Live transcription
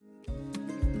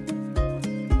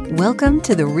Welcome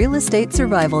to the Real Estate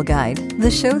Survival Guide, the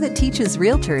show that teaches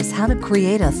realtors how to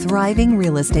create a thriving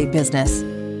real estate business.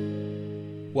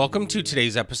 Welcome to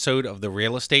today's episode of the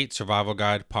Real Estate Survival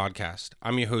Guide podcast.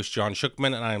 I'm your host, John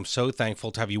Shookman, and I am so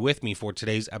thankful to have you with me for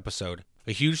today's episode.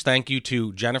 A huge thank you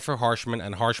to Jennifer Harshman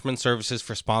and Harshman Services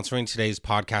for sponsoring today's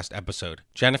podcast episode.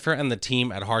 Jennifer and the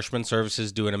team at Harshman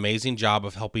Services do an amazing job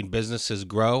of helping businesses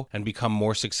grow and become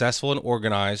more successful and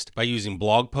organized by using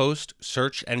blog post,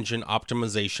 search engine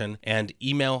optimization, and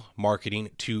email marketing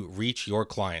to reach your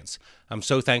clients. I'm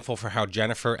so thankful for how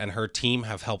Jennifer and her team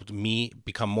have helped me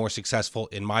become more successful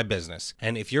in my business.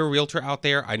 And if you're a realtor out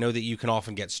there, I know that you can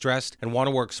often get stressed and want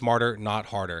to work smarter, not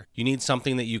harder. You need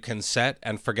something that you can set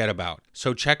and forget about.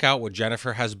 So check out what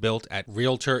Jennifer has built at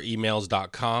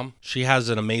realtoremails.com. She has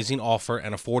an amazing offer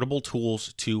and affordable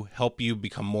tools to help you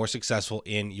become more successful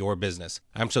in your business.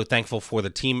 I'm so thankful for the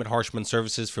team at Harshman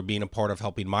Services for being a part of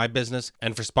helping my business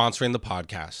and for sponsoring the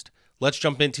podcast. Let's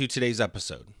jump into today's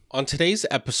episode. On today's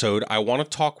episode, I want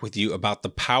to talk with you about the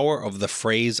power of the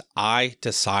phrase, I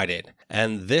decided.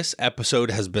 And this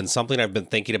episode has been something I've been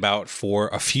thinking about for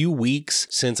a few weeks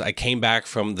since I came back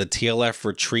from the TLF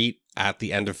retreat at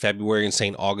the end of February in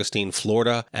St. Augustine,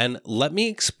 Florida. And let me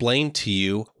explain to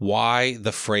you why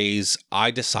the phrase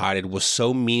I decided was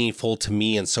so meaningful to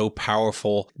me and so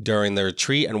powerful during the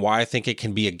retreat, and why I think it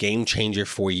can be a game changer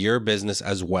for your business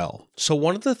as well. So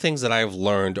one of the things that I've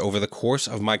learned over the course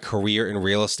of my career in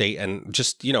real estate and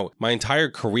just, my entire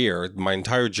career, my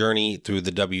entire journey through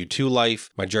the W-2 life,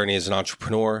 my journey as an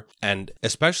entrepreneur, and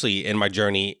especially in my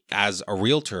journey as a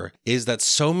realtor, is that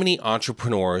so many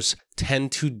entrepreneurs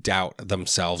tend to doubt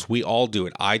themselves. We all do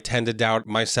it. I tend to doubt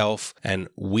myself, and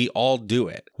we all do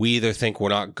it. We either think we're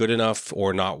not good enough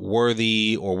or not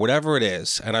worthy or whatever it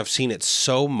is. And I've seen it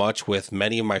so much with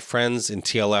many of my friends in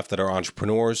TLF that are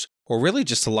entrepreneurs, or really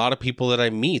just a lot of people that I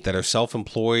meet that are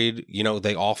self-employed.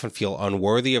 They often feel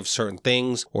unworthy of certain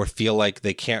things or feel like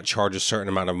they can't charge a certain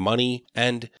amount of money.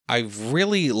 And I've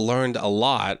really learned a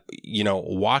lot,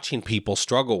 watching people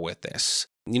struggle with this.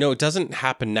 It doesn't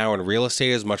happen now in real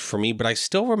estate as much for me, but I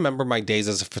still remember my days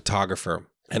as a photographer.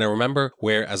 And I remember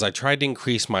where, as I tried to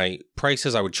increase my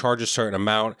prices, I would charge a certain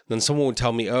amount. Then someone would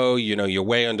tell me, oh, you're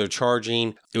way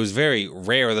undercharging. It was very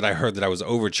rare that I heard that I was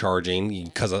overcharging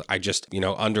because I just,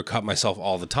 undercut myself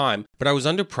all the time. But I was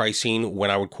underpricing when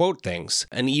I would quote things.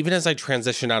 And even as I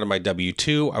transitioned out of my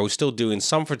W-2, I was still doing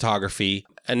some photography.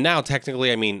 And now,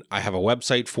 technically, I have a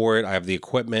website for it. I have the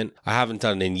equipment. I haven't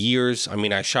done it in years.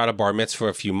 I shot a bar mitzvah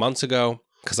a few months ago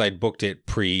because I'd booked it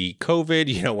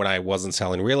pre-COVID, when I wasn't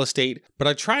selling real estate. But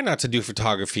I try not to do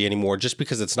photography anymore just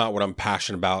because it's not what I'm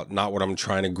passionate about, not what I'm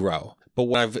trying to grow. But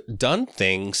when I've done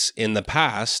things in the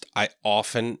past, I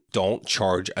often don't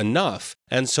charge enough.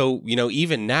 And so,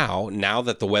 even now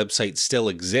that the website still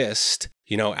exists,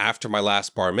 after my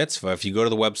last bar mitzvah, if you go to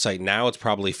the website now, it's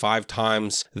probably 5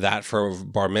 times that for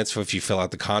bar mitzvah if you fill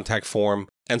out the contact form.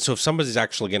 And so if somebody's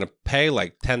actually going to pay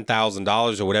like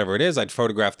 $10,000 or whatever it is, I'd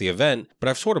photograph the event, but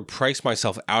I've sort of priced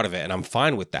myself out of it and I'm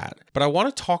fine with that. But I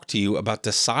want to talk to you about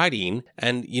deciding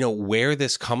and, where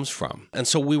this comes from. And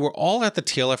so we were all at the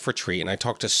TLF retreat and I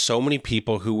talked to so many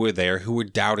people who were there who were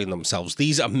doubting themselves.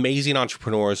 These amazing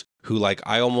entrepreneurs who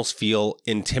I almost feel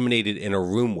intimidated in a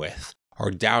room with. Are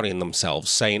doubting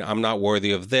themselves, saying, I'm not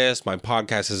worthy of this, my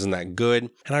podcast isn't that good.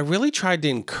 And I really tried to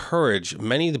encourage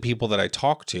many of the people that I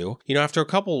talked to. After a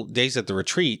couple days at the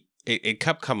retreat, it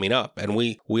kept coming up, and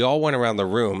we all went around the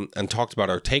room and talked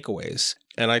about our takeaways.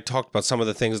 And I talked about some of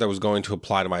the things that I was going to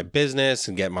apply to my business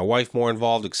and get my wife more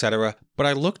involved, etc. But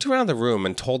I looked around the room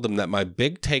and told them that my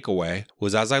big takeaway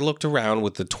was, as I looked around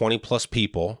with the 20 plus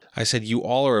people, I said, you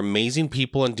all are amazing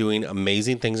people and doing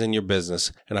amazing things in your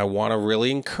business. And I want to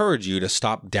really encourage you to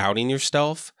stop doubting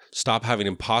yourself. Stop having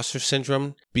imposter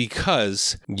syndrome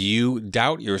because you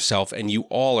doubt yourself and you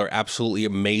all are absolutely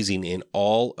amazing in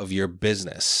all of your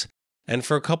business. And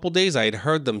for a couple days, I had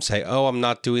heard them say, oh, I'm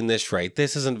not doing this right.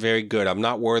 This isn't very good. I'm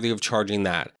not worthy of charging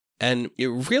that. And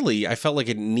I felt like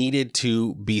it needed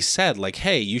to be said,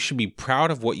 hey, you should be proud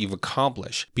of what you've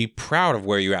accomplished. Be proud of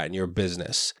where you're at in your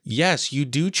business. Yes, you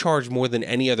do charge more than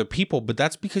any other people, but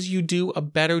that's because you do a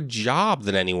better job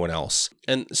than anyone else.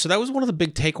 And so that was one of the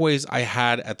big takeaways I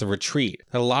had at the retreat,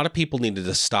 that a lot of people needed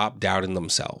to stop doubting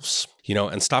themselves,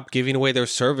 and stop giving away their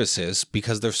services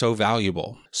because they're so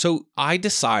valuable. So I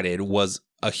decided was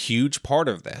a huge part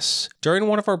of this. During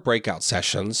one of our breakout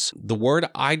sessions, the word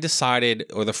I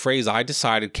decided, or the phrase I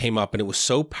decided, came up, and it was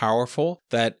so powerful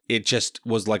that it just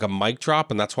was like a mic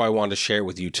drop, and that's why I wanted to share it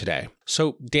with you today.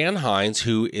 So Dan Hines,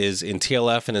 who is in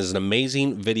TLF and is an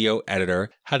amazing video editor,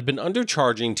 had been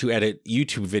undercharging to edit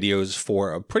YouTube videos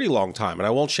for a pretty long time. And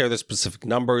I won't share the specific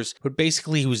numbers, but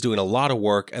basically he was doing a lot of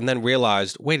work and then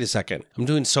realized, wait a second, I'm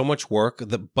doing so much work,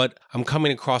 but I'm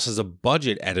coming across as a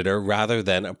budget editor rather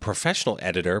than a professional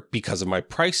editor because of my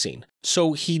pricing.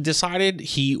 So he decided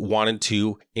he wanted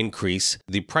to increase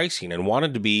the pricing and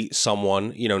wanted to be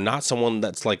someone, not someone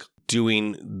that's like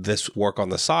doing this work on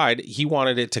the side. He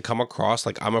wanted it to come across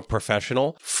like I'm a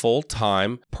professional,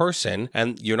 full-time person,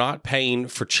 and you're not paying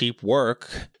for cheap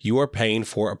work. You are paying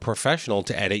for a professional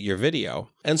to edit your video.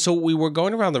 And so we were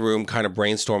going around the room kind of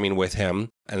brainstorming with him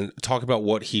and talking about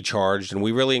what he charged. And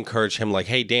we really encouraged him like,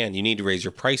 hey, Dan, you need to raise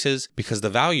your prices because the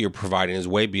value you're providing is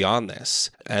way beyond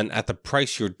this. And at the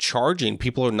price you're charging,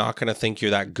 people are not going to think you're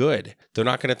that good. They're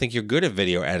not going to think you're good at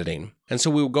video editing. And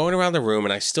so we were going around the room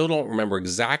and I still don't remember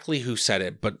exactly who said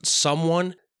it, but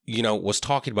someone was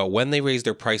talking about when they raised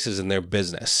their prices in their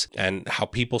business and how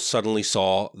people suddenly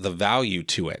saw the value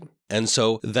to it. And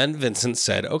so then Vincent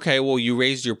said, okay, well, you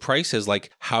raised your prices. Like,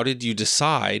 how did you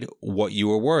decide what you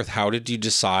were worth? How did you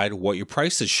decide what your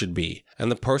prices should be?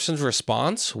 And the person's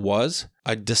response was,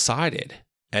 I decided.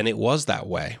 And it was that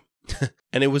way.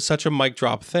 And it was such a mic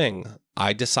drop thing.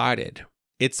 I decided.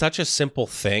 It's such a simple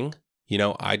thing.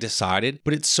 I decided,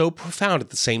 but it's so profound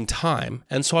at the same time.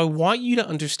 And so I want you to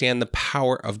understand the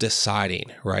power of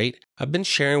deciding, right? I've been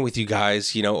sharing with you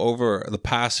guys, over the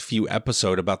past few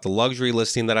episodes about the luxury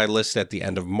listing that I listed at the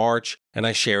end of March. And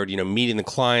I shared, meeting the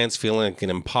clients, feeling like an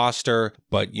imposter,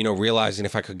 but, realizing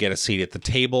if I could get a seat at the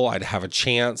table, I'd have a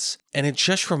chance. And it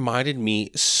just reminded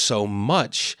me so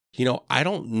much, I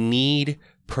don't need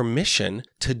permission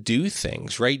to do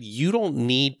things, right? You don't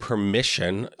need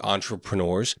permission,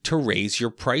 entrepreneurs, to raise your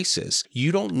prices.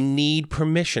 You don't need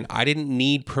permission. I didn't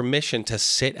need permission to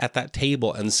sit at that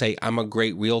table and say, I'm a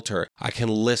great realtor. I can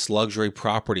list luxury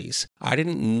properties. I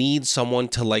didn't need someone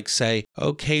to say,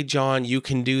 okay, John, you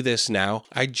can do this now.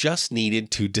 I just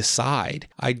needed to decide.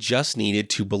 I just needed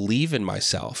to believe in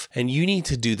myself. And you need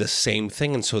to do the same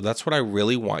thing. And so that's what I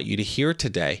really want you to hear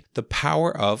today. The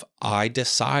power of I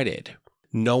decided.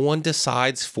 No one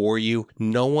decides for you.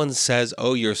 No one says,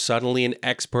 oh, you're suddenly an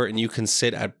expert and you can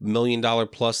sit at $1 million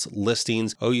plus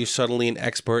listings. Oh, you're suddenly an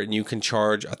expert and you can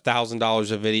charge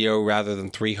 $1,000 a video rather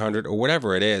than $300 or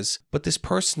whatever it is. But this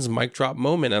person's mic drop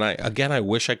moment, and I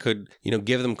wish I could,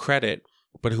 give them credit,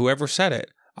 but whoever said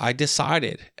it, I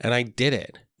decided and I did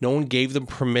it. No one gave them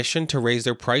permission to raise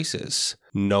their prices.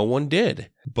 No one did.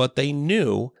 But they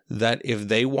knew that if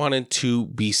they wanted to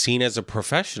be seen as a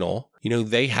professional,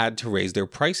 they had to raise their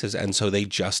prices. And so they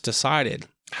just decided.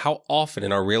 How often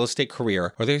in our real estate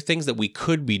career are there things that we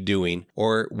could be doing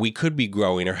or we could be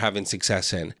growing or having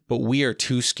success in, but we are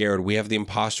too scared. We have the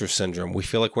imposter syndrome. We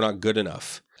feel like we're not good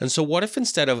enough. And so what if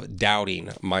instead of doubting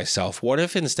myself, what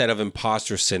if instead of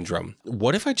imposter syndrome,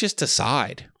 what if I just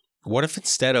decide? What if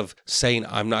instead of saying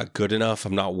I'm not good enough,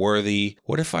 I'm not worthy,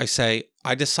 what if I say,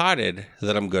 I decided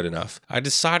that I'm good enough. I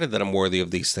decided that I'm worthy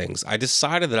of these things. I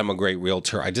decided that I'm a great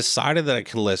realtor. I decided that I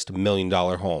can list $1 million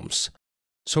homes.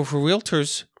 So for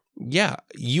realtors, yeah,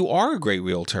 you are a great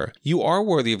realtor. You are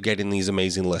worthy of getting these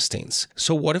amazing listings.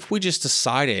 So what if we just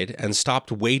decided and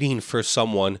stopped waiting for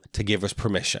someone to give us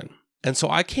permission? And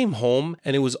so I came home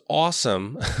and it was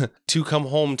awesome to come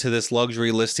home to this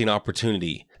luxury listing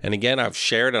opportunity. And again, I've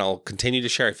shared and I'll continue to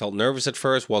share. I felt nervous at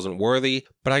first, wasn't worthy,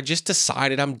 but I just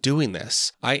decided I'm doing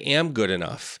this. I am good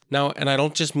enough. Now, and I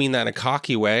don't just mean that in a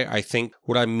cocky way. I think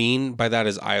what I mean by that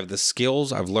is I have the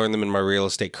skills. I've learned them in my real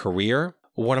estate career.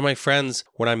 One of my friends,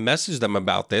 when I messaged them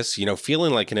about this,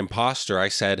 feeling like an imposter, I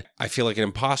said, I feel like an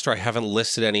imposter. I haven't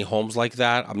listed any homes like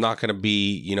that. I'm not going to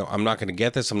be, I'm not going to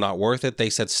get this. I'm not worth it. They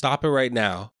said, stop it right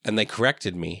now. And they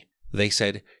corrected me. They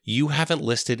said, you haven't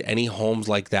listed any homes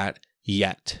like that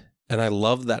yet. And I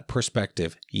love that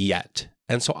perspective, yet.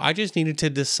 And so I just needed to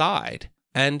decide.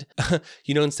 And,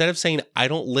 instead of saying I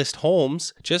don't list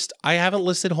homes, just I haven't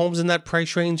listed homes in that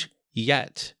price range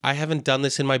yet. I haven't done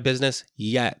this in my business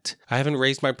yet. I haven't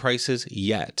raised my prices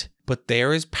yet. But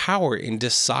there is power in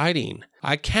deciding.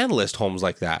 I can list homes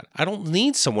like that. I don't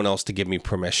need someone else to give me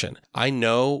permission. I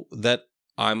know that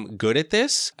I'm good at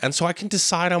this, and so I can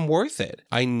decide I'm worth it.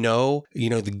 I know,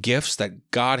 the gifts that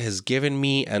God has given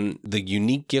me and the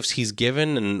unique gifts He's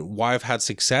given and why I've had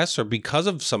success are because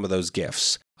of some of those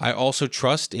gifts. I also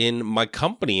trust in my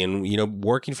company and,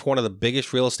 working for one of the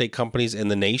biggest real estate companies in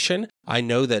the nation. I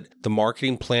know that the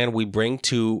marketing plan we bring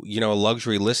to, a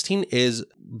luxury listing is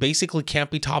basically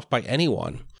can't be topped by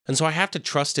anyone. And so I have to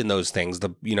trust in those things,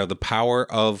 the power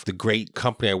of the great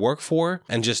company I work for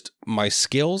and just my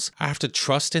skills. I have to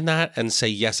trust in that and say,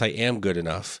 yes, I am good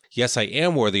enough. Yes, I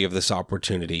am worthy of this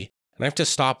opportunity. And I have to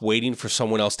stop waiting for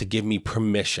someone else to give me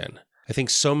permission. I think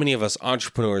so many of us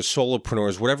entrepreneurs,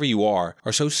 solopreneurs, whatever you are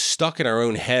so stuck in our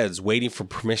own heads waiting for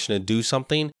permission to do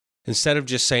something instead of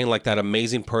just saying like that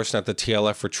amazing person at the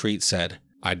TLF retreat said,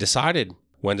 I decided.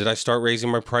 When did I start raising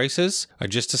my prices? I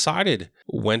just decided.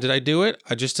 When did I do it?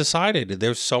 I just decided.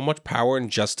 There's so much power in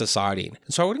just deciding.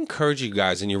 And so I would encourage you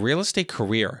guys in your real estate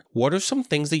career, what are some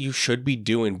things that you should be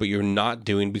doing, but you're not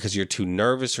doing because you're too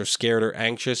nervous or scared or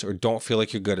anxious or don't feel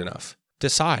like you're good enough?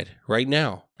 Decide right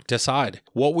now. Decide.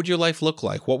 What would your life look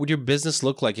like? What would your business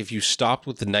look like if you stopped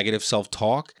with the negative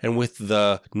self-talk and with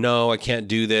the, no, I can't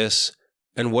do this?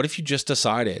 And what if you just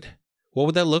decided? What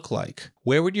would that look like?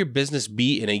 Where would your business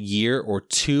be in a year or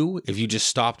two if you just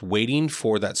stopped waiting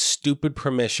for that stupid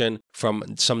permission from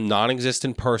some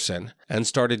non-existent person and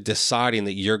started deciding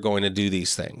that you're going to do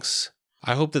these things?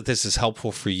 I hope that this is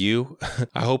helpful for you.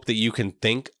 I hope that you can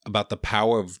think about the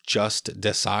power of just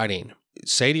deciding.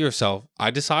 Say to yourself,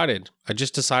 I decided. I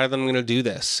just decided that I'm going to do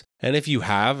this. And if you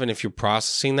have, and if you're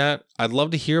processing that, I'd love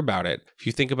to hear about it. If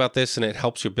you think about this and it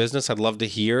helps your business, I'd love to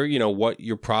hear, what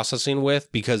you're processing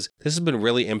with, because this has been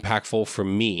really impactful for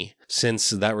me since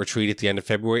that retreat at the end of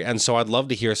February. And so I'd love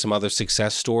to hear some other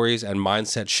success stories and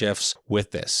mindset shifts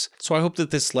with this. So I hope that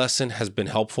this lesson has been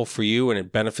helpful for you and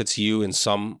it benefits you in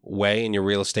some way in your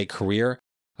real estate career.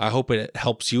 I hope it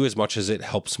helps you as much as it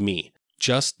helps me.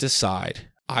 Just decide.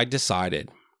 I decided.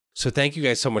 So thank you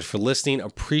guys so much for listening.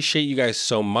 Appreciate you guys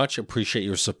so much. Appreciate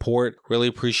your support. Really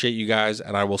appreciate you guys.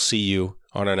 And I will see you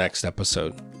on our next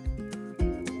episode.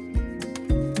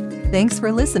 Thanks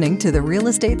for listening to the Real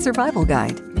Estate Survival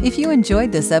Guide. If you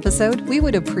enjoyed this episode, we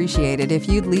would appreciate it if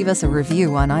you'd leave us a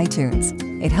review on iTunes.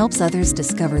 It helps others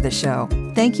discover the show.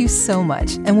 Thank you so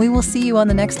much, and we will see you on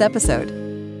the next episode.